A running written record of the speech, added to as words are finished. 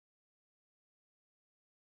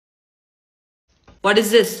What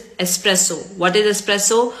is this? Espresso. What is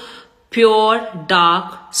espresso? Pure,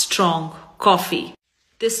 dark, strong coffee.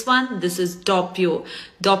 This one, this is doppio.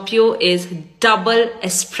 Doppio is double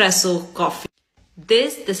espresso coffee.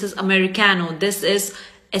 This is Americano. This is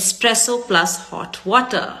espresso plus hot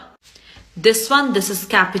water. This one, this is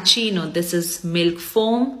cappuccino. This is milk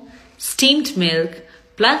foam, steamed milk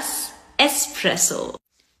plus espresso.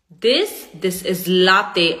 This is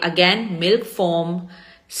latte. Again, milk foam,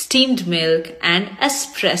 steamed milk and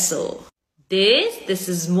espresso. This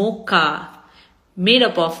is mocha, made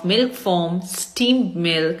up of milk foam, steamed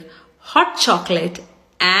milk, hot chocolate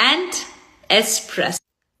and espresso.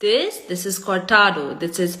 This is cortado.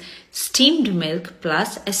 This is steamed milk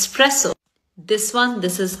plus espresso. This one,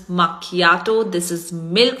 this is macchiato. This is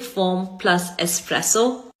milk foam plus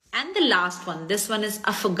espresso. And the last one, this one is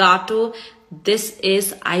affogato. This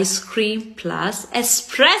is ice cream plus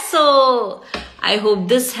espresso. I hope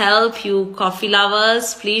this helped you coffee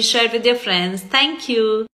lovers. Please share it with your friends. Thank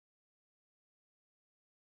you.